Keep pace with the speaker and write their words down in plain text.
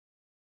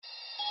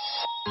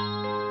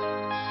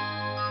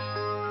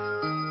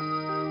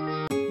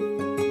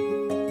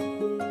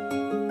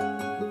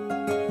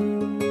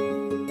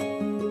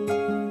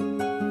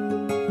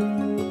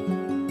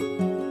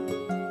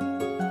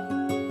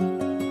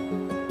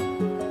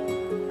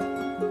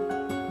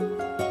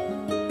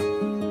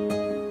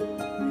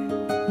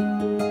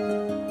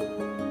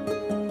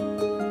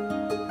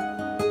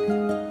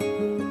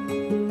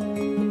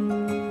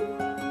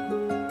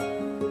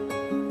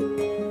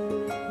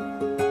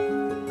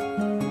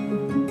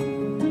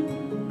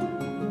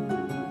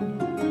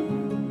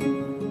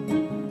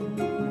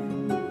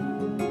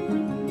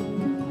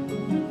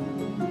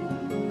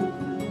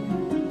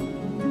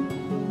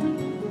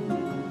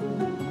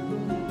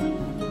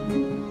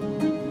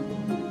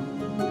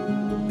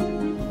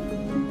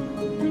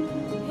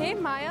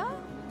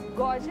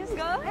gorgeous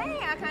girl. Hey,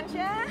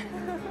 Akansha.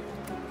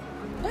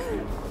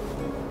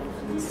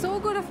 So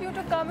good of you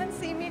to come and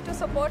see me to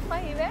support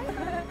my event.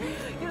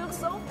 You look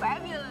so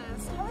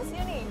fabulous. How is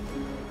uni?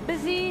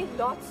 Busy,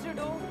 lots to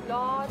do,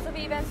 lots of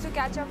events to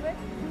catch up with.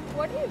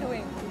 What are you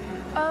doing?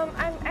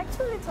 I'm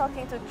actually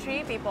talking to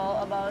 3 people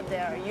about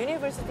their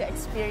university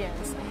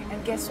experience.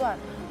 And guess what?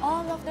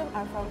 All of them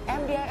are from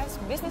MDIS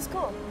Business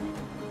School.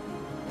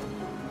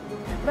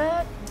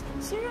 But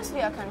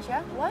seriously,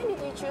 Akansha, why did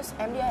you choose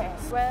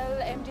MDIS? Well,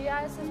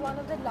 MDIS is one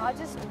of the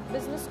largest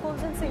business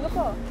schools in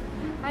Singapore.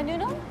 And you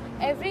know,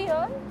 every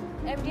year,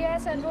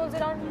 MDIS enrolls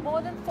around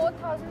more than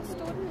 4,000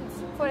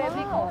 students for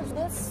every course.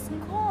 That's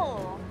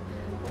cool.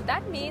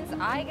 That means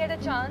I get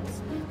a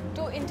chance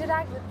to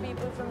interact with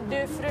people from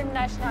different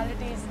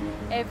nationalities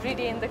every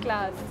day in the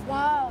class.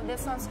 Wow, that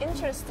sounds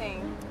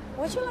interesting.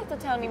 Would you like to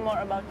tell me more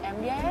about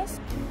MDIS?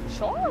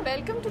 Sure,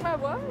 welcome to my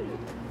world.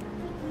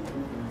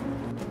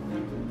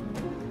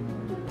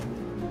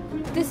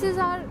 This is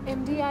our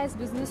MDIS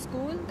Business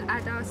School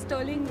at our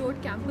Sterling Road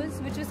campus,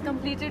 which was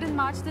completed in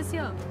March this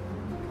year.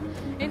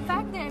 In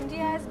fact, the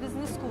MDIS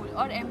Business School,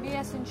 or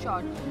MBS in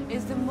short,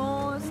 is the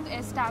most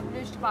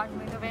established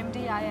department of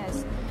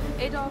MDIS.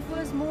 It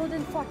offers more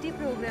than 40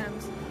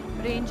 programs,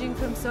 ranging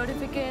from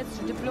certificates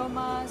to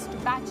diplomas to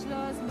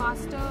bachelor's,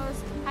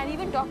 master's, and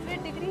even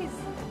doctorate degrees.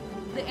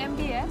 The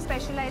MBS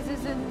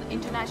specializes in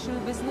international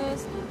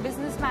business,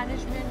 business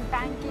management,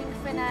 banking,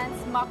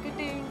 finance,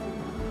 marketing.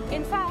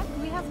 In fact,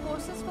 we have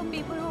courses for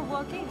people who are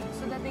working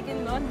so that they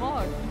can learn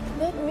more.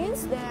 That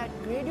means that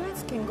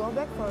graduates can go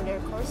back for their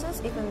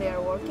courses even they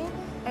are working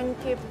and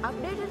keep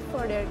updated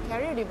for their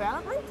career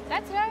development?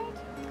 That's right.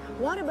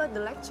 What about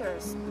the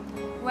lectures?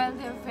 Well,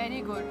 they're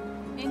very good.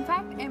 In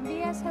fact,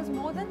 MBS has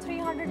more than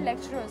 300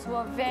 lecturers who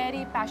are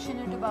very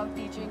passionate about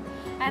teaching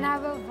and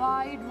have a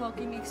wide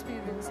working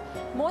experience.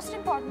 Most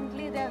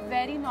importantly, they're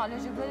very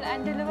knowledgeable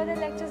and deliver their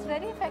lectures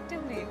very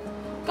effectively.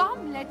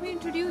 Come, let me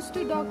introduce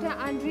to Dr.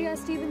 Andrea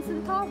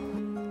Stevenson-Thorpe.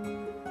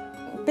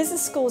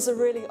 Business schools are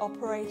really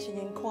operating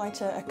in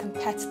quite a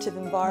competitive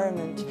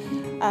environment,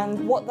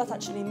 and what that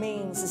actually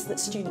means is that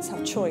students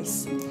have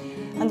choice.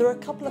 And there are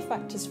a couple of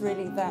factors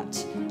really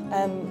that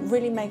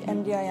really make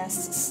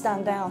MDIS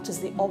stand out as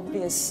the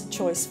obvious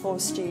choice for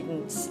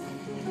students.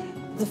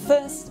 The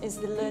first is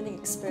the learning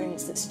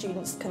experience that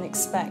students can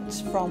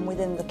expect from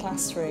within the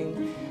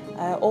classroom.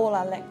 All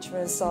our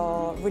lecturers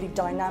are really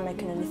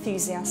dynamic and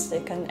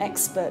enthusiastic and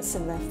experts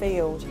in their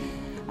field.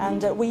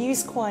 And we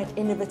use quite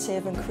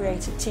innovative and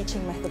creative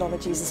teaching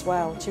methodologies as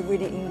well to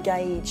really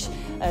engage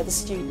the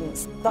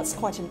students. That's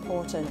quite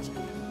important.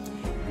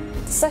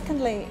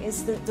 Secondly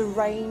is the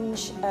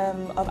range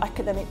of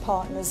academic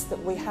partners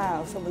that we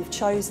have and we've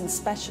chosen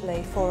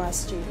specially for our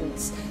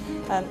students.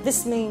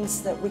 This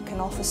means that we can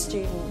offer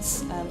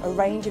students a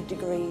range of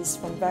degrees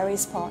from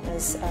various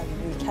partners,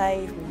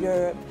 UK, from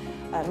Europe,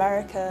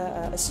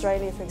 America,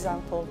 Australia for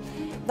example.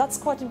 That's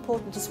quite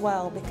important as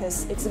well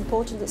because it's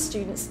important that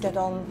students get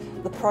on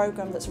the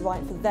programme that's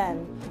right for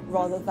them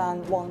rather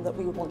than one that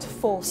we would want to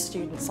force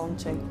students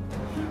onto.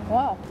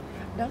 Wow,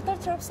 Dr.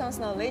 Thorpe sounds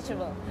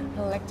knowledgeable.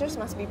 The lectures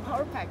must be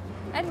power-packed.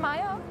 And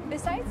Maya,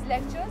 besides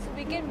lectures,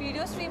 we can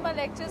video stream our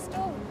lectures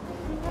too.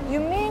 You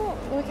mean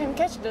we can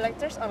catch the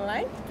lectures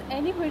online?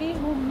 Anybody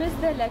who missed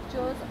their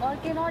lectures or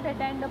cannot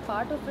attend a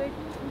part of it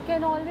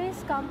can always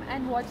come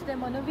and watch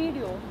them on a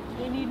video.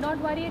 They need not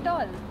worry at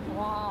all.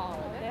 Wow,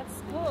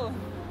 that's cool.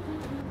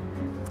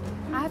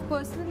 I have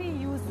personally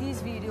used these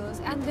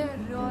videos and they're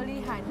really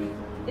handy,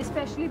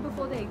 especially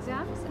before the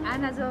exams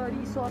and as a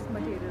resource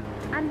material.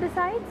 And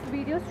besides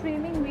video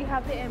streaming, we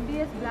have the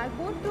MDS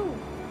Blackboard too.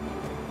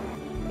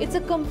 It's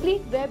a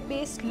complete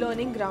web-based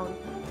learning ground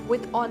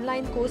with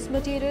online course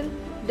material,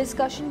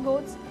 discussion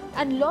boards,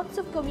 and lots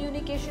of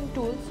communication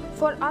tools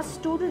for us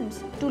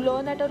students to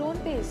learn at our own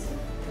pace.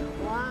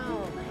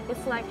 Wow,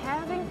 it's like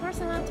having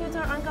personal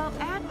tutor uncle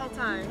at all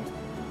times.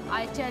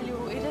 I tell you,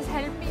 it has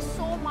helped me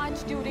so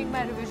much during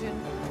my revision.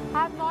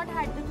 I have not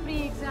had the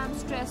pre-exam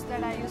stress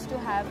that I used to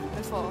have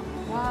before.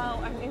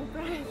 Wow, I'm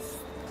impressed.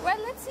 Well,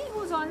 let's see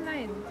who's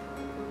online.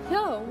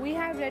 Here we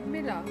have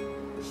Redmilla.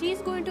 She's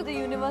going to the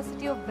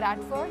University of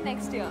Bradford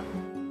next year.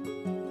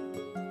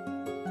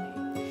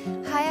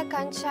 Hi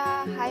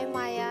Akansha, hi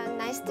Maya,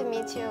 nice to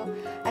meet you.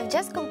 I've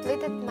just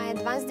completed my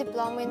advanced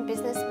diploma in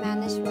business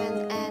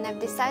management and I've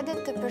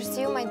decided to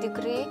pursue my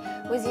degree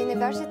with the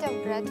University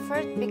of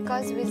Bradford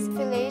because with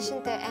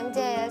affiliation to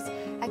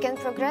MDIS, I can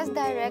progress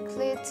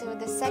directly to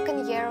the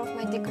second year of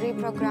my degree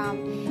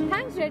program.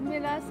 Thanks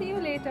Redmilla, see you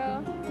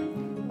later.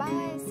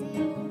 Bye, see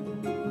you.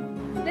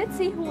 Let's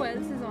see who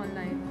else is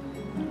online.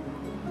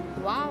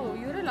 Wow,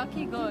 you're a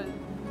lucky girl.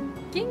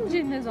 King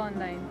Jin is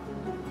online.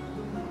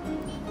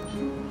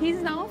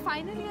 He's now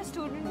finally a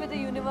student with the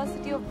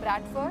University of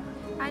Bradford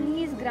and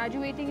he's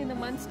graduating in a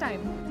month's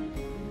time.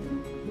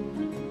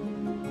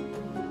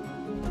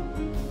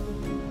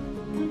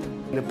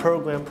 The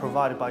program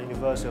provided by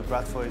University of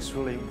Bradford is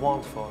really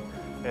wonderful,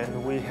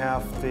 and we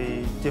have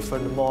the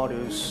different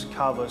modules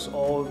covers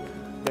all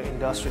the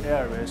industry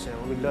areas,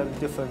 and we learn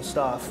different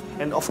stuff.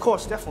 And of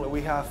course, definitely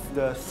we have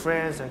the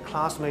friends and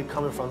classmates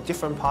coming from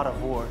different part of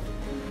the world.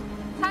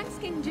 Thanks,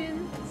 King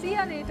Jin. See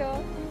you later.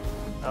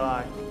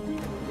 Bye.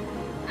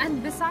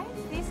 And besides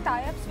these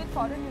tie-ups with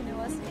foreign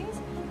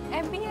universities,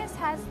 MBS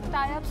has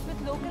tie-ups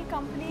with local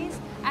companies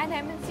and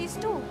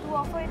MNCs too to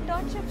offer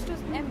internships to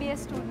MBS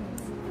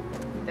students.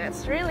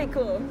 That's really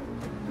cool.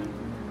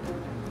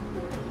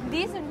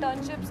 These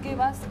internships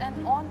give us an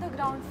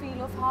on-the-ground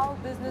feel of how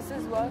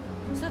businesses work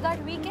so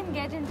that we can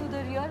get into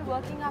the real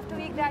working after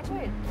we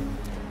graduate.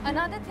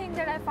 Another thing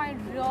that I find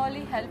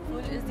really helpful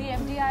is the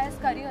MDIS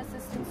Career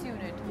Assistance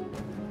Unit.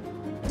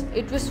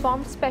 It was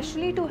formed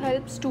specially to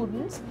help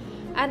students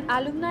and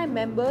alumni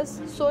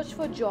members search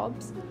for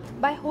jobs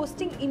by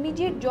hosting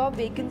immediate job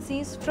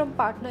vacancies from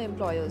partner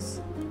employers.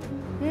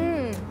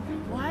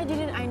 Why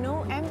didn't I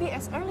know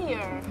MBS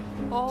earlier?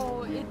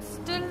 Oh, it's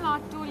still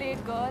not too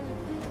late, girl.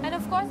 And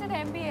of course at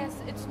MBS,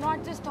 it's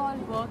not just all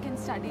work and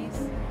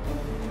studies.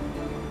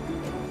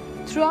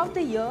 Throughout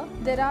the year,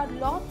 there are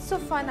lots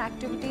of fun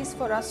activities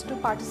for us to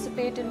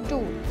participate in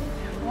too.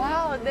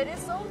 Wow, that is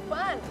so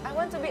fun. I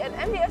want to be at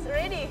MBS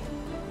already.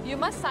 You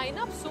must sign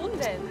up soon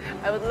then.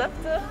 I would love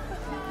to.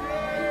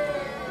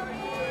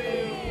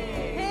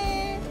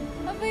 Hey,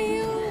 how are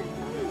you?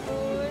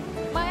 Good.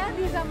 Maya,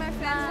 these are my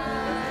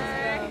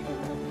friends.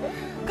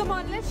 Come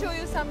on, let's show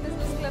you some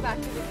business club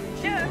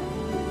activities. Sure.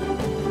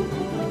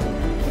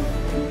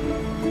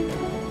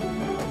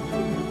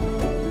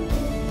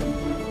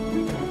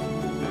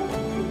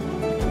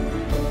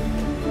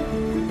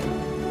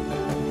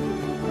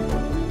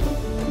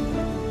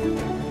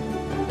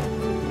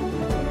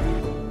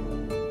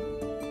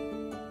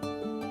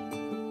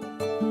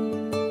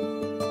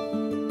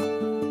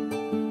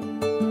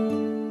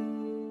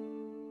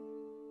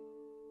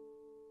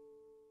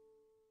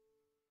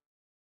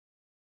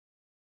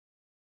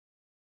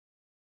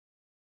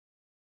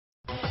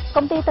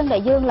 Công ty Tân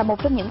Đại Dương là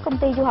một trong những công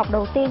ty du học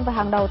đầu tiên và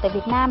hàng đầu tại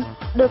Việt Nam,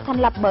 được thành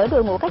lập bởi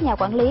đội ngũ các nhà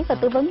quản lý và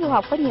tư vấn du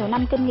học có nhiều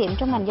năm kinh nghiệm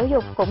trong ngành giáo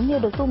dục cũng như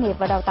được tu nghiệp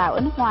và đào tạo ở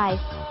nước ngoài.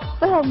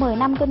 Với hơn 10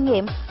 năm kinh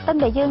nghiệm, Tân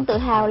Đại Dương tự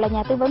hào là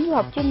nhà tư vấn du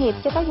học chuyên nghiệp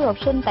cho các du học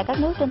sinh tại các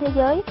nước trên thế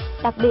giới,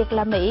 đặc biệt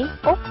là Mỹ,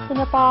 Úc,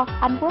 Singapore,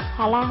 Anh Quốc,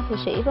 Hà Lan, Thụy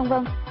Sĩ, v.v.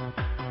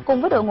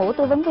 Cùng với đội ngũ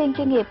tư vấn viên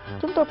chuyên nghiệp,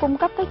 chúng tôi cung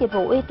cấp các dịch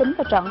vụ uy tín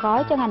và trọn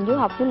gói cho ngành du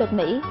học du lịch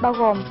Mỹ, bao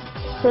gồm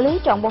xử lý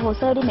trọn bộ hồ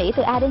sơ đi Mỹ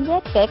từ A đến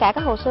Z, kể cả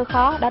các hồ sơ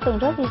khó đã từng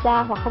rớt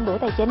visa hoặc không đủ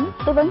tài chính.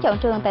 Tư vấn chọn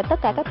trường tại tất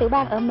cả các tiểu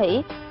bang ở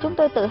Mỹ. Chúng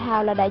tôi tự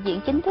hào là đại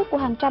diện chính thức của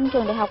hàng trăm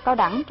trường đại học cao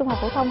đẳng, trung học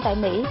phổ thông tại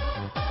Mỹ.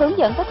 Hướng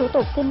dẫn các thủ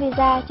tục xin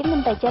visa, chứng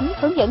minh tài chính,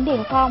 hướng dẫn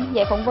điền form,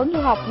 dạy phỏng vấn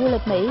du học du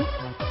lịch Mỹ.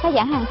 Khai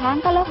giảng hàng tháng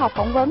các lớp học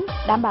phỏng vấn,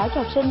 đảm bảo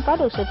cho học sinh có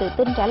được sự tự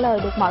tin trả lời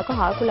được mọi câu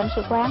hỏi của lãnh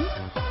sự quán.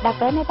 Đặt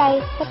vé máy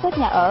bay, sắp xếp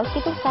nhà ở,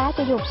 ký túc xá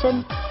cho du học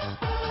sinh.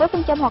 Với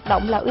phương châm hoạt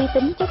động là uy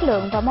tín, chất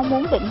lượng và mong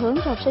muốn định hướng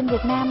cho học sinh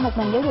Việt Nam một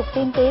nền giáo dục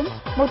tiên tiến,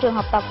 môi trường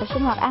học tập và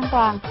sinh hoạt an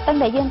toàn, Tân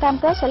Đại Dương cam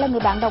kết sẽ là người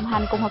bạn đồng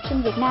hành cùng học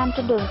sinh Việt Nam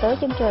trên đường tới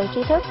chân trời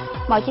tri thức.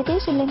 Mọi chi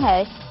tiết xin liên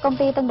hệ Công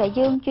ty Tân Đại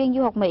Dương chuyên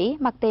du học Mỹ,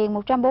 mặt tiền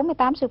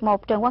 148/1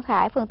 Trần Quang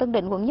Khải, phường Tân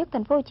Định, quận Nhất,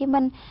 thành phố Hồ Chí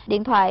Minh.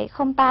 Điện thoại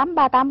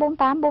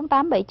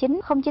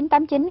 0838484879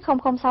 0989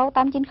 006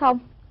 890.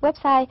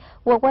 Website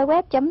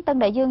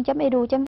www.tandaiduong.edu.vn.